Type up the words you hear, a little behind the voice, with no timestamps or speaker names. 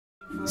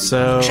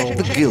So check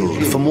the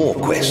guild for more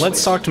quests.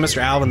 let's talk to Mr.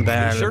 Alvin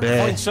Sure to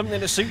find something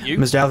to suit you.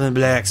 Mr. Alvin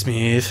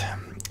Blacksmith,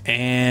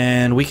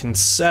 and we can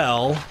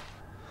sell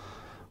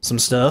some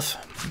stuff.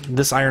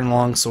 This iron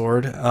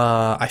longsword.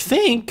 I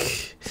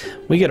think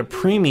we get a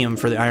premium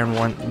for the iron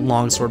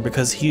longsword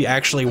because he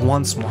actually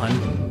wants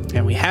one,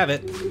 and we have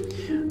it.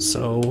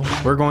 So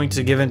we're going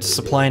to give into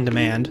supply and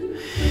demand.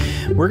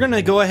 We're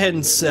gonna go ahead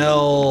and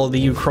sell the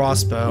yew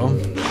crossbow.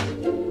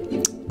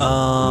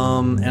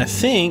 And I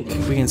think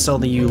we can sell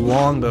the yew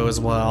longbow as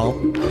well.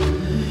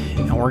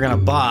 And we're gonna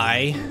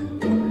buy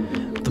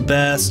the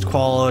best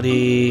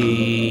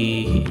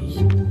quality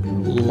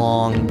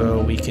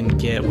longbow we can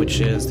get, which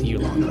is the yew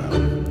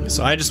longbow.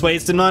 So I just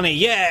wasted money.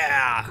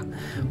 Yeah!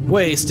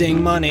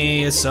 Wasting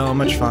money is so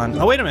much fun.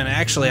 Oh, wait a minute.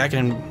 Actually, I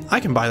can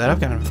buy that. I've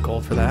got enough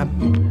gold for that.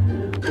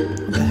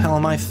 What the hell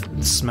am I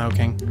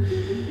smoking?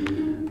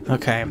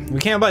 Okay, we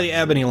can't buy the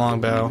ebony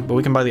longbow, but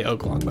we can buy the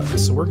oak longbow.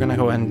 So we're gonna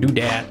go ahead and do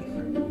that.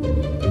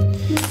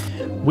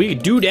 We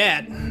do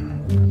that.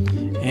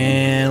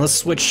 And let's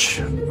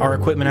switch our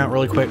equipment out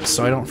really quick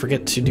so I don't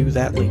forget to do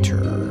that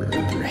later.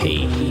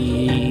 Hey,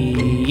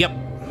 yep.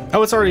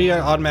 Oh, it's already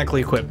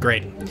automatically equipped.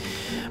 Great.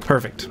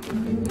 Perfect.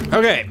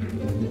 Okay.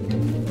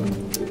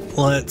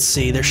 Let's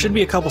see. There should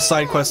be a couple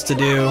side quests to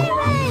do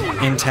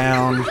in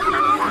town.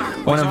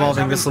 One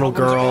involving this little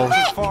girl.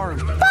 Follow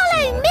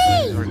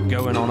me! We're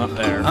going on up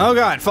there. Oh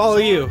god, follow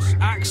you.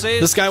 Axes,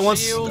 This guy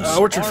wants shields,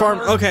 Orchard Farm.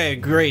 armor. Okay,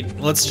 great.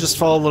 Let's just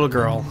follow little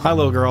girl. Hi,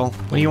 little girl.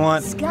 What do you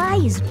want?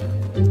 Guys,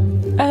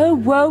 Oh,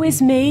 woe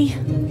is me.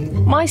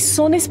 My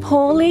son is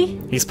poorly.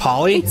 He's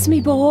Polly? It's me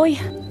boy.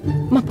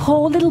 My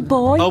poor little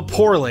boy. Oh,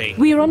 poorly.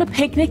 We were on a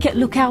picnic at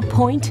Lookout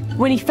Point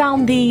when he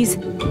found these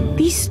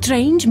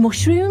strange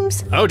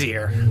mushrooms. Oh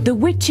dear. The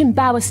witch in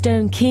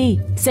Bowerstone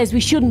Key says we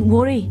shouldn't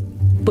worry,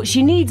 but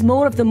she needs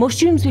more of the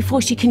mushrooms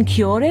before she can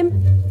cure him.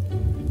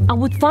 I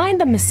would find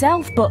them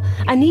myself, but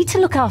I need to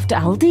look after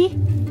Aldi.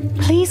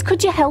 Please,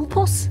 could you help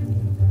us?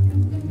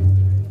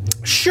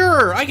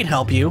 Sure, I can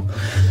help you.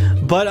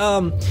 But,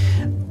 I'm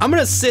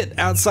gonna sit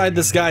outside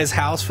this guy's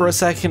house for a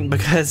second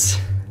because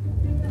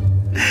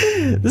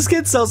this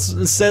kid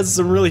says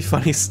some really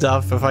funny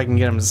stuff if I can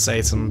get him to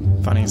say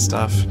some funny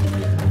stuff.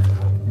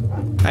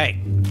 Hey.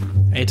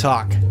 Hey,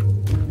 talk.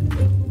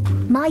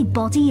 my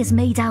body is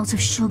made out of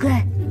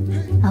sugar.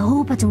 I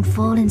hope I don't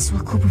fall into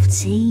a cup of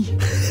tea.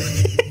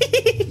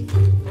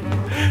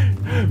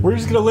 We're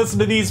just gonna listen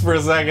to these for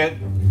a second.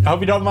 I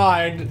hope you don't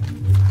mind.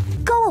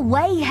 Go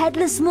away,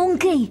 headless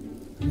monkey.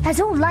 I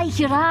don't like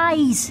your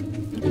eyes.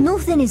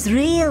 Nothing is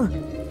real.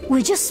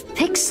 We're just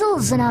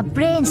pixels and our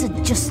brains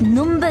are just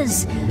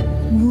numbers.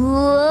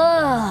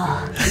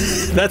 Whoa.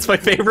 That's my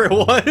favorite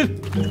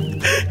one.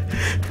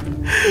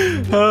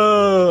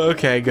 Oh,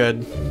 okay,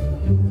 good.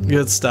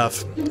 Good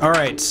stuff.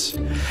 Alright.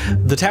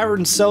 The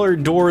tavern cellar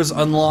doors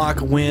unlock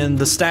when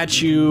the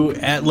statue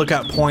at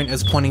Lookout Point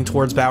is pointing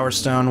towards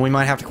Bowerstone. We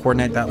might have to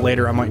coordinate that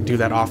later. I might do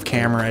that off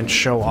camera and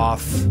show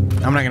off.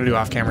 I'm not gonna do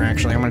off camera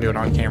actually. I'm gonna do it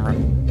on camera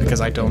because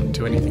I don't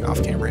do anything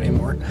off camera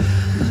anymore.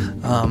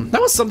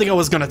 That was something I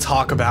was gonna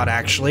talk about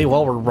actually.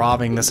 While we're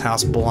robbing this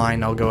house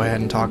blind, I'll go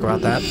ahead and talk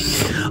about that.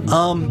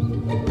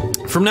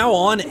 From now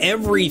on,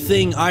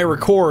 everything I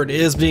record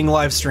is being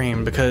live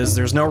streamed because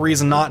there's no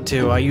reason not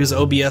to. I use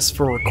OBS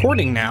for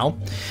recording now,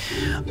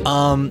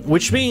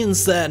 which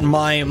means that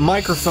my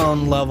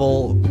microphone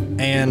level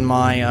and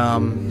my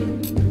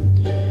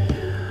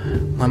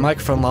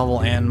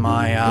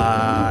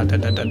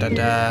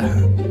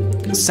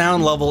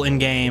sound level in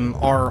game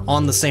are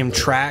on the same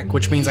track,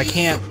 which means I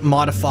can't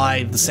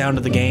modify the sound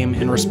of the game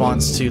in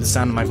response to the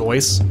sound of my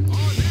voice.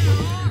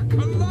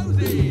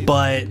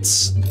 But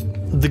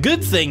the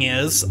good thing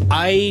is,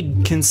 I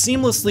can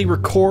seamlessly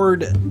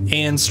record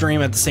and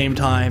stream at the same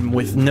time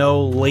with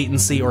no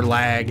latency or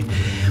lag.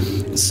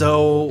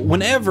 So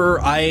whenever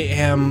I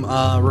am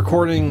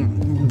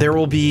recording, there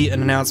will be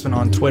an announcement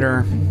on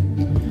Twitter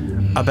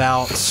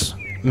about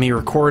me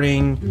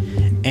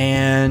recording,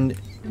 and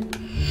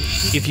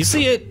if you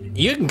see it,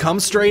 you can come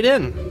straight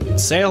in,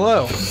 say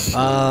hello.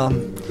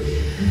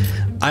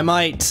 I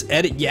might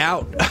edit you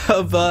out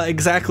of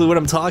exactly what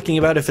I'm talking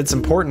about if it's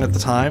important at the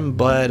time,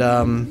 but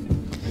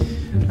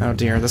oh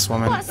dear, this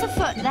woman. What's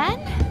afoot then?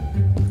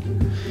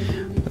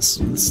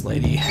 This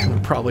lady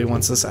probably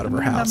wants us out of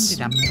her house.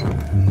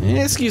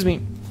 Excuse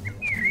me.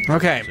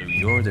 Okay. So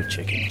you're the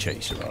chicken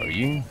chaser, are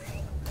you?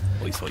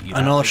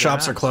 I know the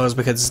shops are closed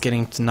because it's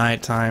getting to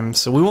nighttime,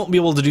 so we won't be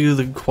able to do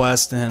the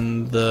quest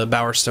in the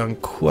Bowerstone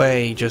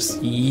Quay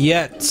just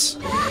yet.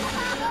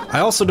 I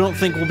also don't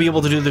think we'll be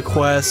able to do the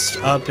quest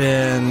up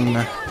in...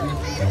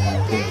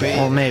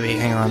 Well, maybe.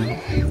 Hang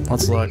on.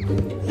 Let's look.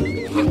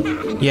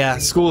 Yeah,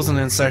 school isn't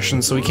in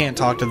session, so we can't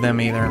talk to them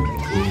either.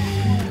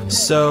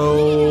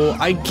 So,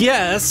 I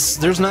guess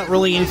there's not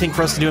really anything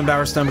for us to do in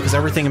Bowerstone because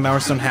everything in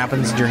Bowerstone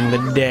happens during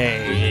the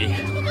day.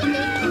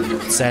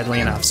 Sadly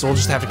enough, so we'll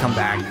just have to come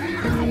back.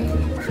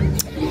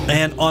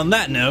 And on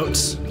that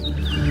note,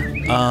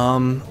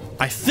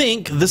 I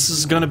think this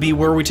is going to be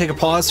where we take a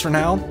pause for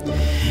now.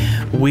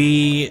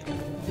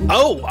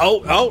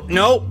 Oh,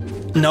 no.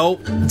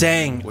 Nope.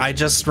 Dang, I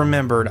just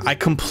remembered. I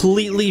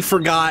completely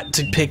forgot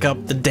to pick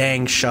up the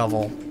dang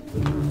shovel.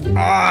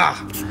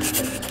 Ah!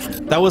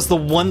 That was the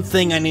one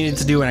thing I needed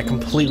to do, and I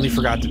completely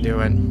forgot to do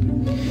it.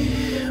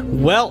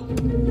 Well,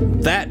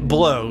 that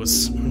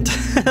blows.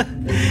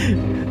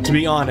 To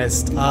be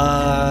honest.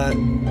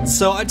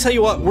 So I tell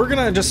you what, we're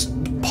gonna just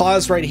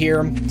pause right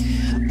here.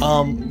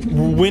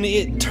 When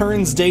it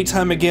turns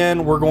daytime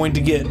again, we're going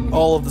to get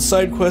all of the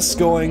side quests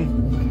going.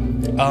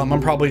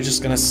 I'm probably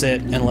just gonna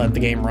sit and let the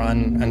game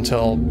run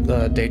until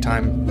the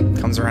daytime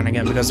comes around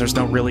again, because there's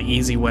no really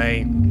easy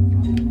way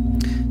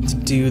to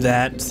do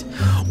that.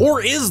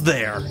 Or is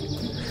there?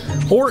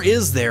 Or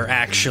is there,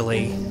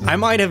 actually? I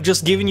might have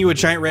just given you a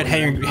giant red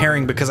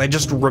herring because I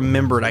just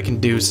remembered I can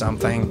do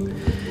something.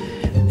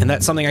 And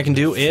that something I can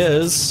do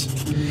is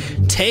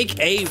take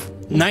a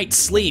night's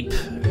sleep.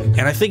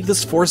 And I think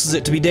this forces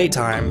it to be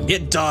daytime.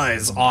 It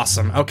does.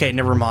 Awesome. Okay,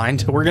 never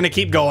mind. We're gonna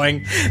keep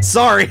going.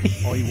 Sorry.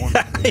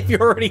 If you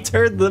already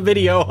turned the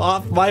video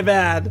off, my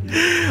bad.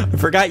 I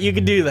forgot you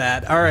could do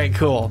that. Alright,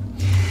 cool.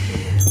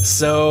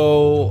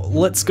 So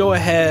let's go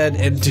ahead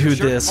and do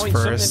this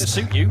first.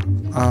 Something to suit you.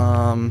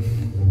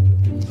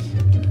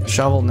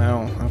 Shovel,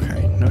 no.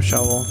 Okay, no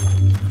shovel.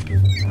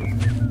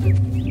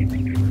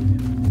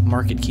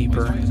 Market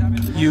keeper.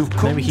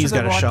 Maybe he's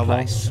got a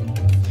shovel.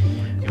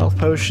 Health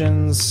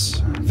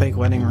potions, fake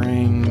wedding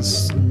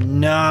rings.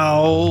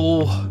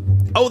 No.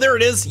 Oh, there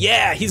it is.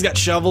 Yeah, he's got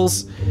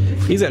shovels.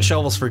 He's got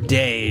shovels for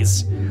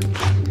days.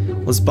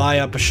 Let's buy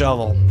up a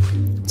shovel.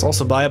 Let's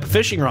also buy up a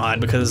fishing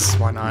rod, because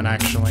why not,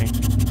 actually?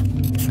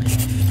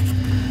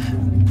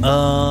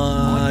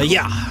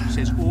 Yeah.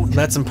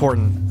 That's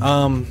important.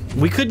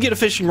 We could get a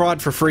fishing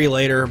rod for free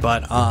later,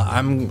 but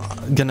I'm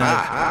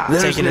gonna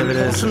take it if it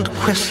is.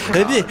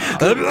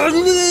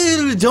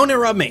 Don't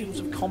interrupt me,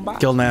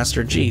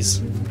 Guildmaster.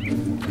 Jeez.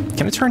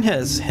 Can I turn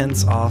his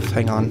hints off?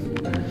 Hang on.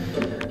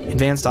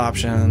 Advanced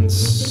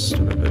options.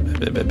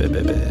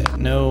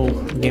 No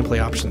gameplay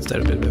options.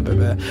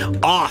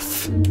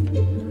 Off.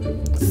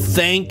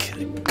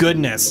 Thank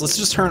goodness. Let's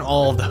just turn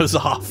all of those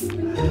off.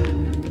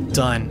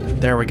 Done.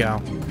 There we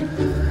go.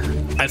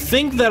 I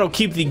think that'll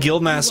keep the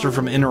Guildmaster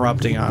from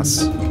interrupting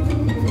us.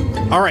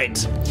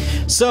 Alright,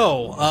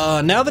 so,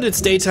 now that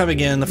it's daytime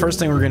again, the first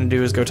thing we're gonna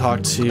do is go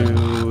talk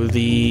to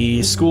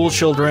the school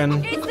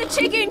children. It's the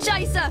chicken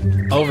chaser!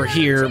 Over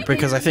here,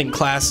 because I think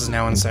class is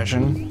now in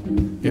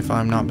session, if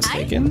I'm not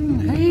mistaken.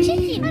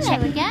 Hey,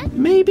 Hello again.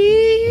 maybe?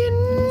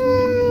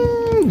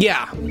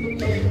 Yeah.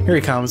 Here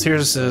he comes.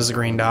 Here's his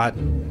green dot.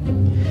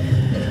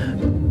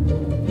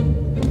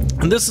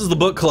 And this is the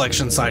book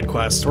collection side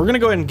quest. We're gonna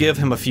go ahead and give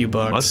him a few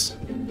books. What?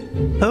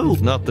 Oh,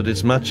 not that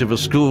it's much of a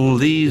school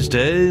these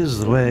days,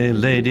 the way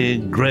Lady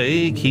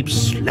Grey keeps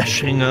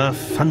slashing our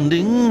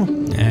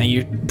funding. Yeah,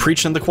 you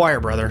preaching to the choir,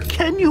 brother.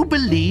 Can you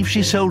believe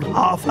she sold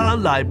half our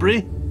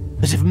library?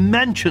 As if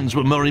mansions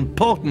were more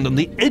important than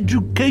the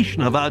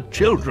education of our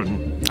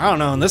children. I don't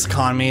know, in this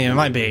economy, it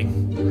might be.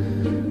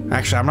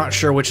 Actually, I'm not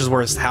sure which is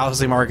worse,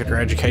 housing market or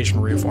education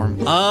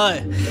reform.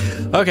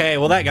 Okay,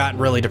 well that got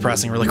really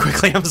depressing really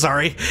quickly, I'm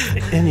sorry.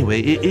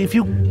 Anyway, if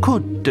you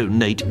could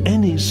donate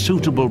any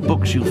suitable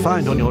books you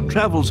find on your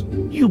travels,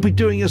 you'd be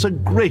doing us a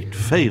great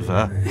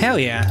favor. Hell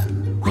yeah.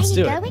 Let's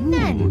do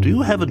it. Do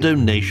you have a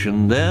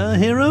donation there,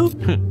 hero?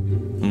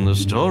 The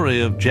story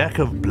of Jack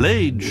of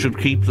Blades should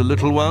keep the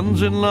little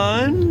ones in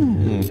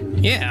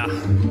line. Yeah.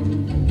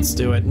 Let's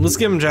do it. Let's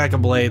give him Jack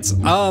of Blades.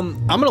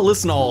 I'm gonna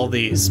listen to all of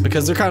these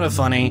because they're kind of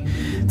funny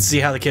to see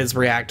how the kids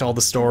react to all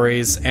the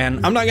stories,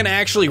 and I'm not gonna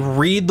actually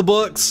read the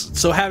books,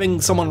 so having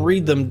someone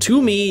read them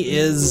to me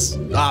is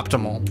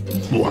optimal.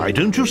 Why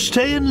don't you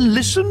stay and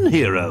listen,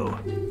 hero?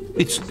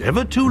 It's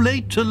never too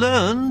late to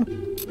learn.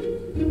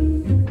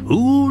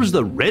 Who's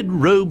the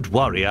red-robed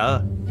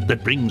warrior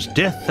that brings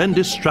death and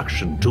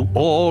destruction to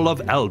all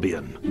of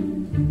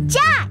Albion?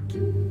 Jack!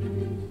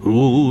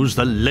 Who's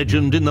the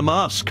legend in the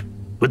mask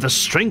with the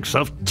strength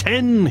of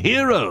 10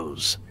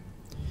 heroes?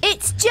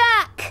 It's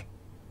Jack!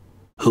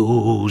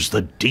 Who's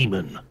the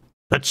demon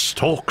that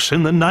stalks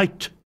in the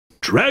night,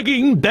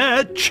 dragging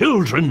their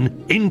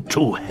children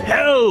into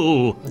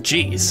hell?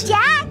 Jeez.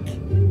 Jack!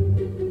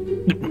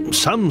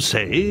 Some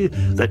say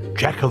that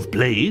Jack of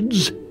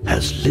Blades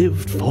has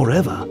lived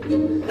forever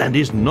and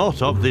is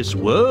not of this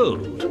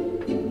world.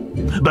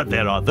 But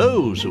there are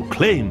those who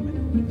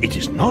claim it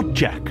is not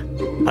Jack,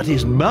 but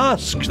his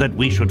mask that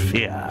we should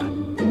fear,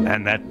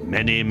 and that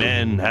many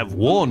men have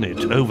worn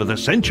it over the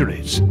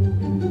centuries.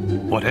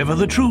 Whatever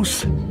the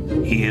truth,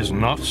 he is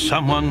not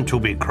someone to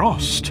be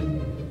crossed.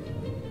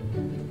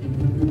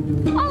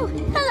 Oh,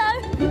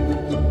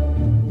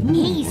 hello!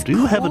 He's Do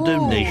you have a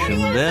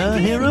donation there,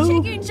 hero?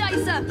 Chicken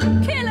chaser!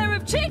 Killer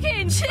of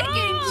chicken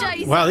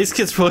chaser! Wow, these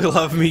kids really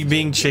love me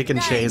being chicken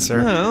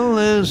chaser. Well,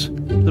 there's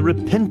The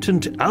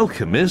Repentant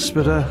Alchemist,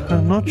 but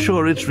I'm not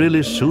sure it's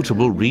really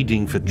suitable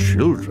reading for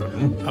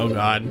children. Oh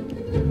god.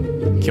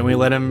 Can we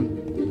let him...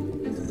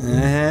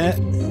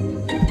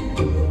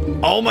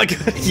 Oh my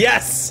god,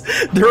 yes!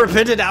 The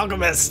Repentant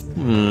Alchemist!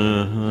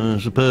 I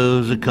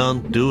suppose it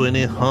can't do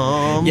any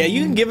harm. Yeah,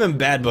 you can give him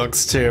bad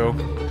books too.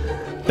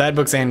 Bad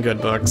books and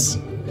good books.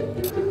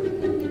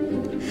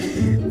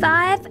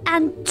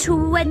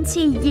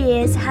 25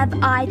 years have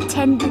I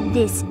tended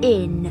this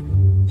inn,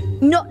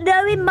 not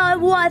knowing my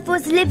wife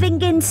was living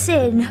in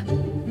sin.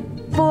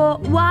 For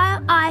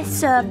while I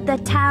served the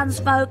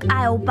townsfolk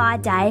ale by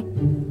day,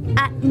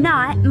 at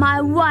night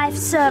my wife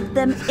served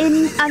them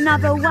in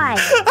another way.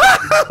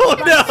 Oh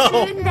but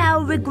no! soon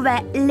they'll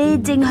regret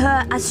leading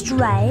her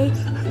astray.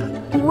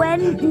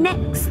 When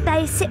next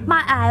they sip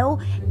my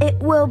ale, it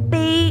will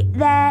be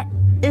their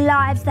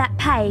lives that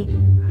pay.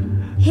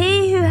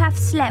 He who hath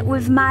slept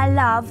with my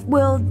love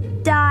will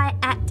die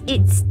at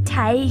its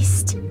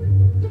taste.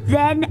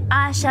 Then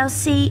I shall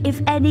see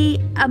if any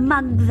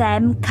among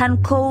them can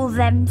call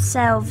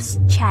themselves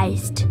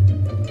chaste.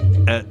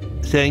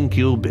 Thank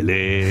you,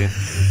 Billy.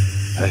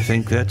 I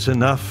think that's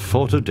enough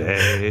for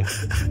today.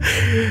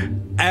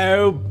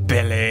 Oh,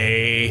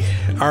 Billy.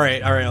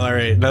 Alright.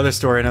 Another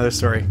story.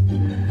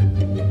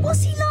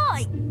 What's he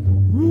like?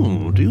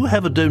 Do you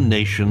have a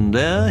donation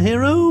there,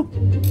 hero?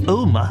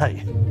 Oh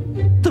my.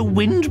 The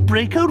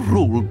Windbreaker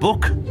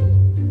rulebook?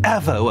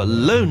 Avo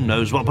alone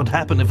knows what would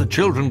happen if the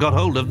children got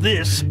hold of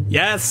this.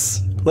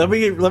 Yes! Let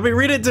me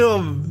read it to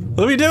him!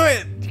 Let me do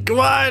it! Come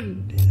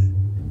on!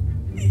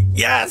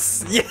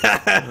 Yes! Yes!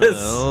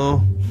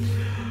 Well,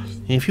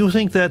 if you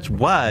think that's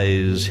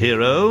wise,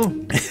 hero...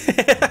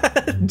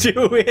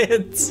 Do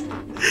it!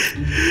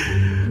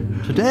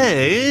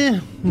 Today,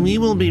 we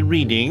will be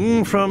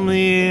reading from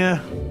the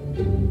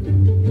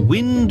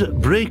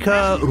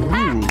Windbreaker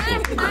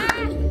rulebook.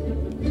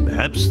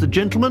 Perhaps the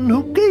gentleman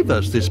who gave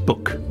us this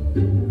book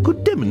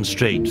could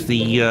demonstrate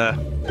the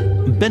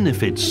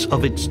benefits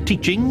of its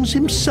teachings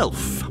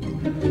himself.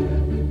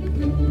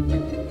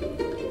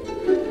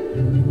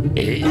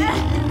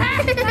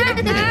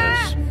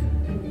 Yes.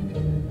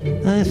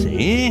 I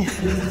see.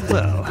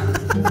 Well,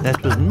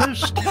 that was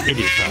most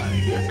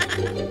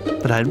edifying.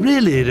 But I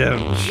really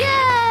don't...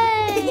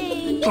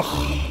 Yay!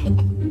 Oh,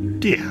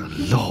 dear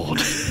Lord.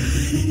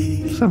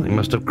 Something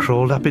must have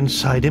crawled up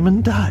inside him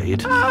and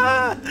died.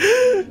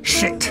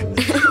 Shit!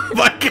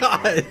 My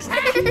God!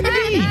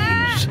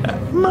 Please,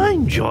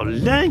 mind your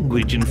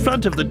language in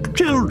front of the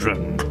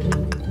children.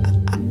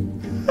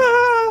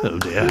 Oh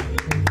dear,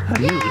 I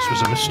knew this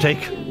was a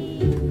mistake.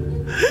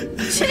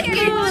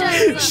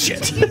 Chickens!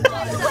 Shit.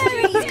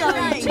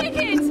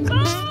 Chickens!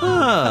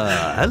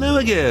 Hello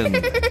again.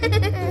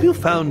 Have you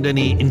found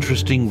any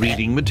interesting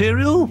reading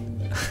material?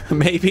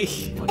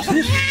 Maybe. What's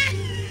this?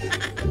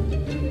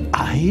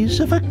 Eyes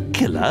of a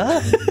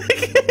killer?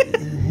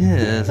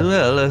 Yes,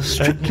 well,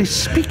 strictly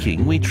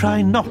speaking, we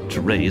try not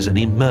to raise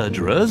any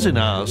murderers in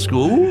our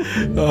school.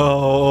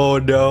 Oh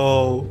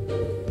no.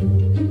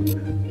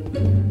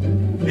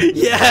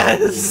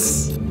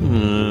 Yes!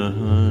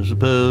 I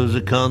suppose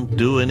it can't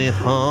do any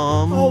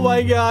harm. Oh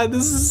my God,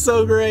 this is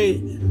so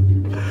great.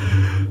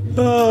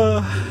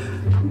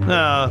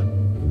 Now,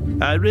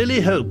 I really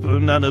hope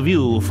none of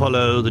you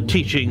follow the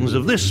teachings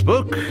of this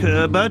book,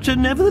 but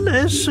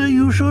nevertheless,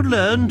 you should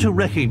learn to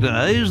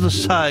recognize the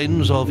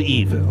signs of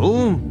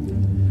evil.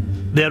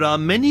 There are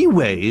many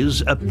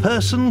ways a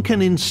person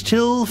can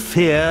instill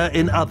fear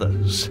in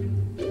others,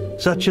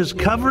 such as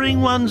covering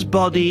one's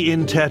body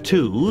in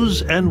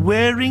tattoos and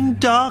wearing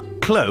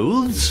dark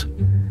clothes.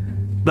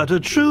 But a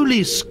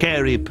truly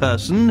scary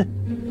person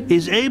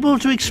is able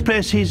to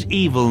express his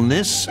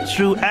evilness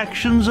through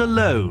actions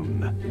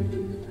alone.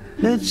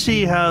 Let's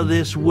see how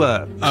this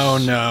works. Oh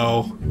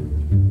no.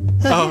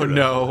 Oh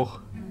no.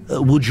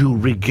 Would you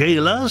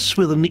regale us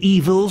with an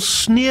evil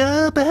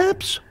sneer,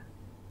 perhaps?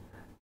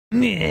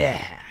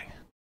 Yes.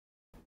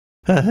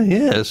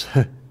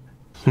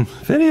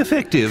 Very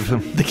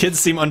effective. The kids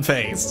seem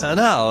unfazed.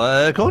 Now,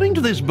 according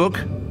to this book,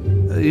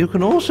 you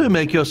can also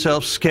make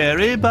yourself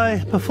scary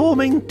by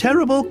performing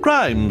terrible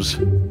crimes,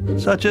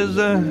 such as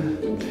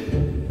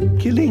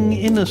killing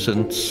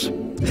innocents.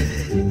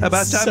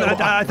 About So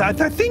I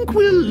think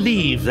we'll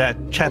leave that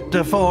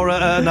chapter for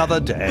another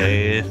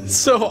day.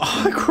 So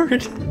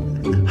awkward.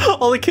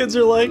 All the kids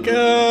are like,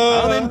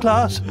 Now then,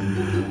 class,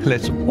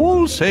 let's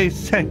all say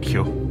thank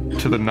you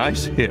to the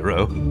nice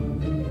hero.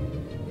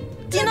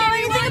 Do you know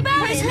anything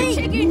about it?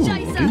 Chicken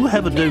chaser! Do you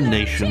have a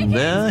donation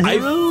there,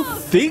 hero? I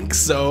think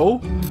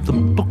so. The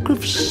Book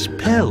of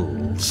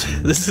Spells.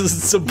 This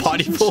is some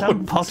potty Some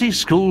porn. potty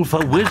school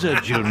for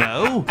wizards, you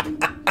know.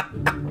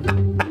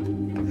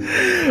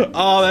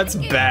 Oh, that's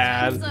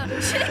bad.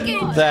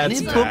 Chicken!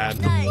 That's Book, bad.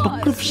 the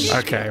Book of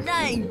Okay.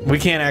 We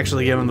can't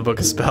actually give him the Book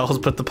of Spells,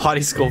 but the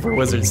potty school for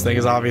wizards thing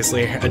is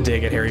obviously a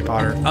dig at Harry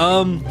Potter.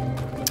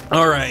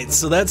 All right,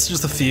 so that's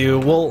just a few.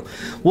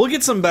 We'll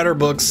get some better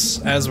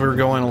books as we're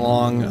going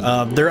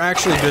along. They're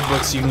actually good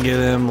books you can give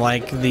him,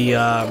 like the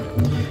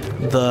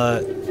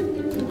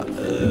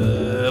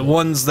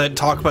ones that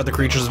talk about the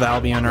creatures of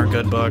Albion are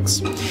good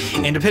books.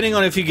 And depending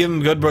on if you give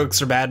him good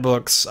books or bad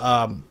books,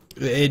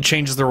 it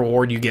changes the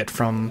reward you get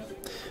from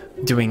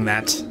doing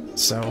that.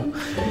 So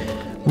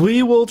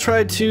We will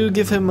try to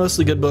give him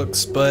mostly good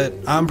books, but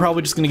I'm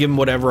probably just going to give him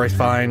whatever I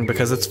find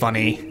because it's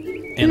funny,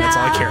 and that's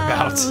all I care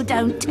about. No,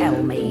 don't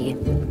tell me.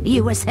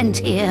 You were sent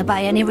here by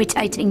an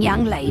irritating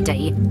young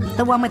lady,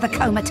 the one with the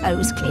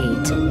comatose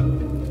kid.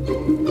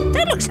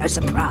 Don't look so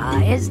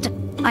surprised.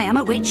 I am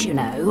a witch, you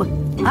know.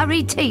 I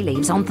read tea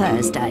leaves on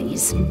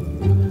Thursdays.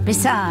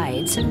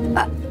 Besides,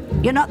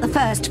 you're not the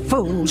first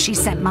fool she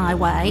sent my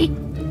way.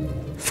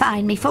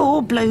 Find me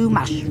 4 blue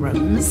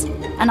mushrooms,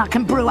 and I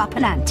can brew up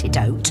an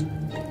antidote.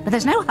 But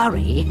there's no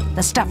hurry.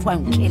 The stuff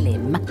won't kill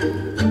him.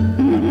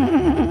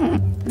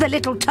 The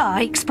little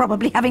tyke's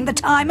probably having the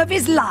time of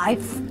his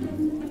life.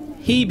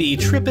 He be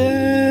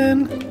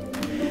trippin'.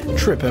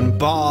 Trippin'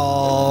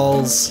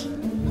 balls.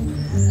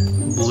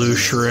 Blue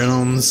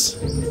shrooms.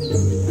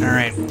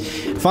 Alright.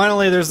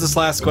 Finally, there's this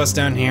last quest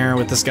down here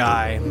with this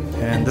guy.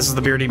 And this is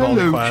the Beardy Bald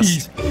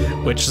quest,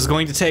 which is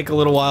going to take a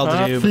little while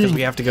to do because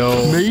we have to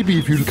go maybe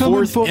if you'd come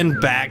forth and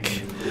back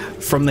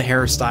from the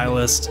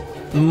hairstylist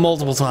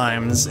multiple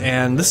times,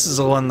 and this is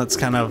the one that's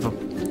kind of a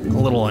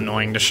little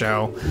annoying to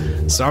show.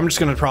 So I'm just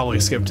going to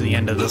probably skip to the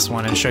end of this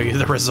one and show you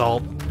the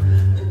result.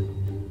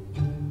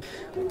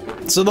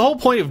 So the whole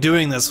point of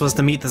doing this was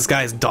to meet this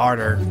guy's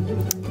daughter.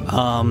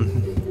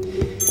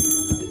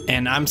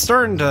 And I'm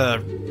starting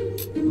to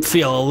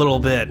feel a little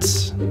bit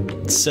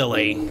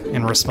silly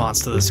in response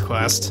to this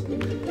quest.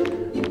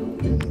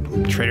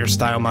 Trader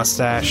style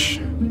mustache.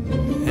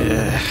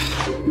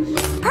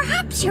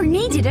 Perhaps you're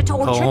needed at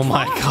Orchard Oh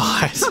my Farm.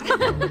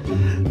 god.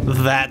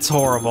 That's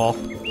horrible.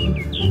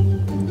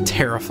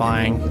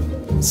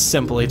 Terrifying.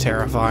 Simply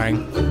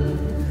terrifying.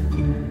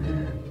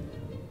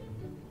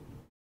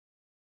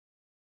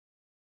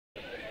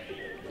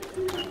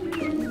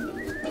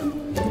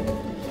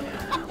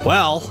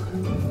 Well,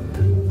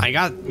 I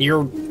got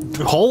your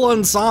whole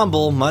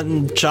ensemble,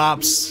 mutton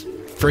chops,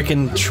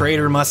 freaking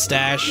trader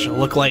mustache,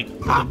 look like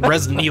the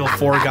Resident Evil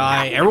 4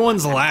 guy.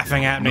 Everyone's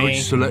laughing at me.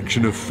 Nice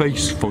selection of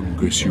face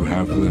fungus you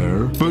have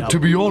there. But to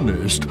be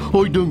honest,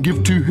 I don't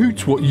give 2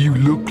 hoots what you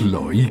look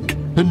like,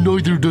 and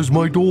neither does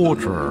my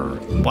daughter.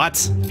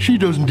 What? She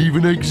doesn't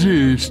even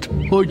exist.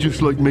 I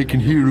just like making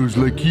heroes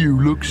like you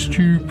look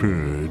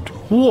stupid.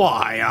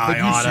 Why, I Have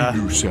you oughta...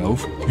 seen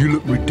yourself? You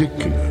look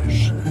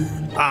ridiculous.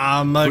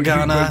 I'm But you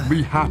gonna... make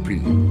me happy.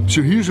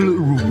 So here's a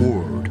little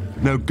reward.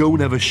 Now go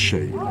and have a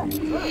shave.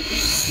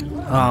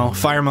 Oh,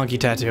 fire monkey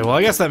tattoo. Well,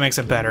 I guess that makes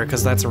it better,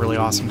 because that's a really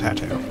awesome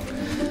tattoo.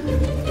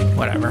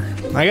 Whatever.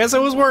 I guess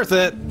it was worth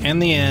it in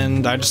the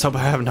end. I just hope I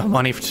have enough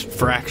money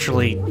for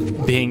actually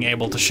being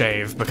able to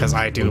shave, because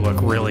I do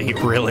look really,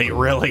 really,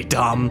 really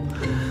dumb.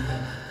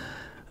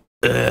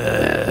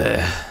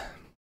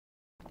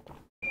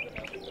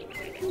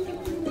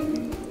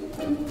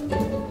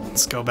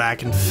 Let's go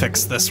back and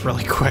fix this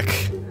really quick.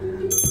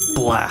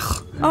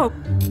 Blech. Oh,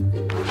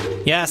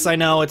 Yes, I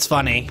know, it's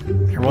funny.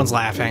 Everyone's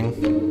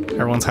laughing.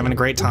 Everyone's having a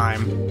great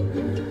time.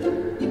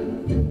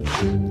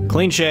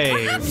 Clean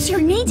shave. perhaps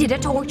you're needed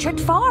at Orchard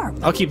Farm.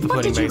 I'll keep the What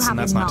pudding did you basin, have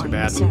that's in not too mind,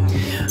 bad.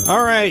 sir?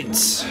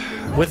 Alright,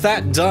 with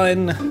that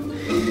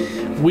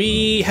done,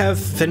 we have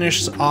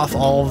finished off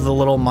all of the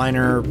little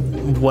minor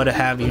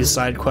what-have-you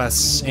side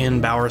quests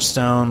in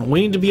Bowerstone.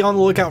 We need to be on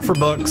the lookout for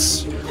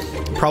books.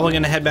 Probably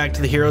gonna head back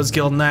to the Heroes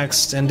Guild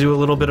next and do a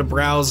little bit of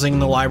browsing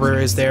the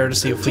libraries there to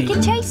see if we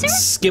Chicken chaser?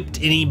 skipped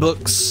any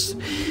books,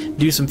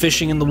 do some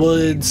fishing in the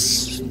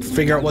woods,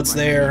 figure out what's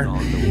there,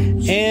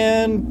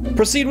 and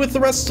proceed with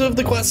the rest of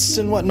the quests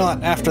and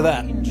whatnot after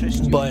that.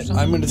 But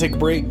I'm gonna take a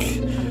break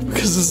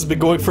because this has been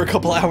going for a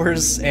couple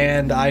hours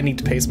and I need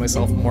to pace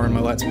myself more in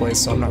my Let's Plays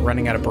so I'm not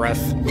running out of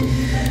breath.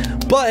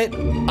 But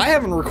I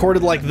haven't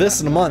recorded like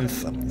this in a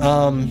month.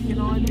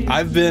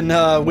 I've been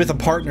with a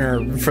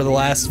partner for the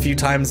last few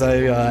times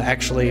I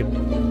actually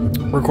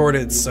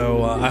recorded,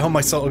 so I hope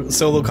my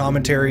solo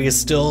commentary is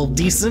still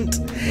decent.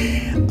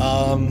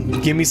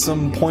 Give me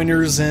some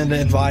pointers and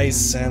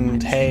advice,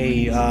 and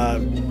hey,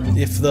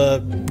 if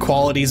the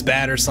quality's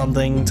bad or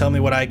something, tell me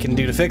what I can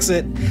do to fix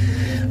it.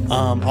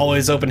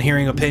 Always open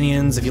hearing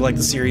opinions. If you like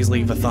the series,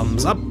 leave a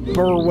thumbs up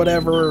or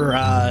whatever.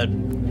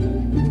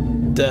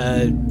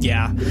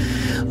 Yeah.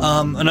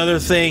 Another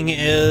thing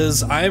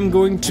is I'm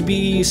going to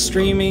be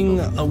streaming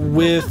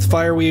with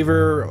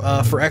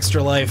Fireweaver for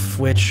Extra Life,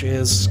 which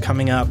is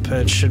coming up.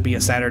 It should be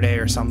a Saturday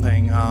or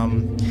something.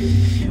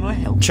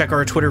 Check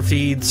our Twitter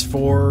feeds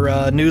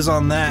for news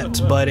on that,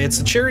 but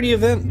it's a charity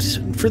event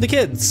for the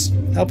kids,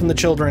 helping the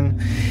children,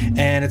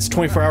 and it's a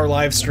 24-hour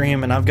live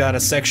stream, and I've got a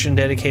section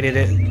dedicated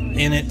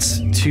in it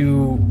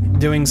to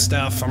doing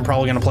stuff. I'm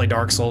probably going to play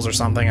Dark Souls or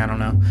something, I don't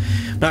know.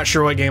 Not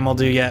sure what game I'll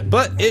do yet,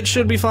 but it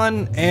should be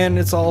fun, and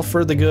it's all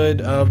for the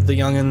good of the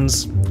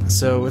youngins,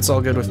 so it's all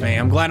good with me.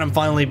 I'm glad I'm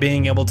finally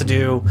being able to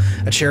do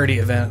a charity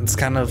event. It's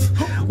kind of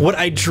what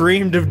I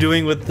dreamed of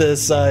doing with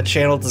this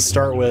channel to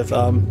start with.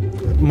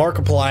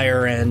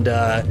 Markiplier and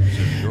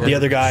the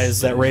other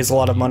guys that raise a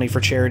lot of money for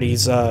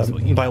charities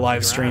by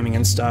live streaming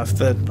and stuff,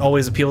 that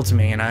always appealed to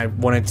me, and I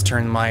wanted to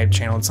turn my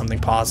channel into something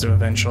positive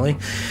eventually.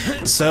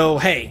 So,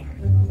 hey,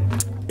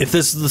 If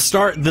this is the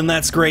start, then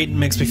that's great. It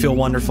makes me feel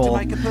wonderful.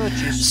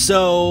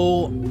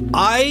 So,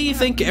 I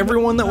thank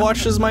everyone that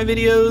watches my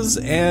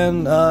videos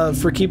and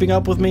for keeping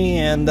up with me.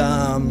 And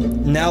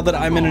now that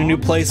I'm in a new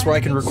place where I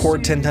can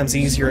record 10 times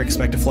easier, I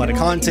expect a flood of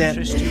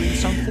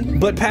content.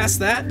 But past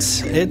that,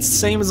 it's the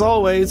same as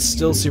always,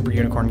 still Super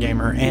Unicorn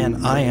Gamer,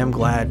 and I am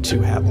glad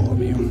to have all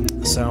of you.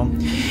 So,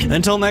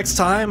 until next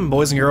time,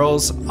 boys and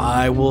girls,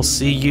 I will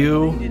see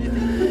you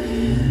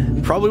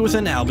probably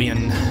within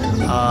Albion.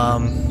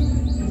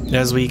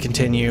 As we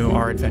continue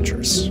our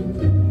adventures.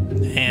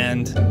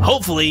 And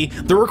hopefully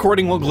the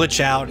recording will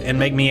glitch out and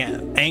make me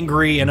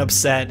angry and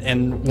upset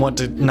and want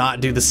to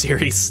not do the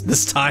series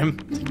this time,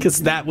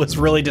 because that was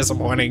really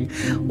disappointing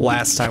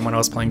last time when I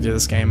was playing through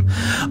this game.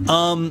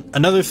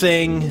 Another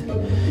thing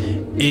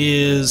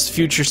is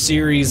future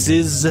series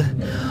is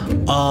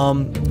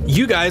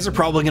you guys are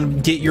probably going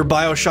to get your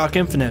BioShock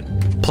Infinite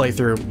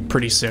playthrough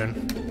pretty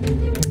soon,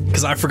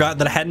 because I forgot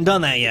that I hadn't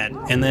done that yet.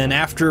 And then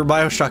after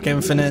BioShock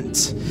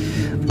Infinite,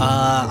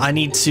 I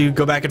need to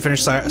go back and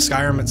finish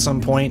Skyrim at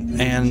some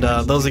point, and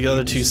those are the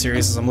other two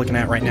series I'm looking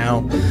at right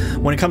now.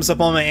 When it comes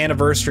up on my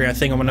anniversary, I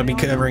think I'm going to be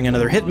covering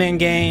another Hitman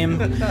game.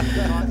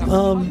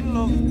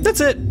 That's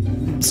it.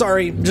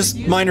 Sorry, just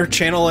minor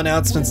channel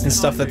announcements and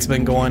stuff that's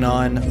been going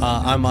on.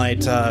 I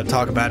might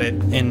talk about it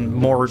in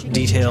more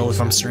detail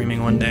if I'm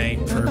streaming one day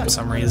for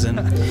some reason.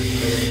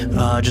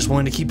 Just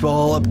wanted to keep you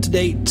all up to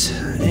date,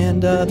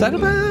 and that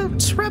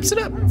about wraps it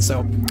up.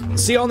 So,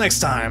 see y'all next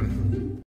time.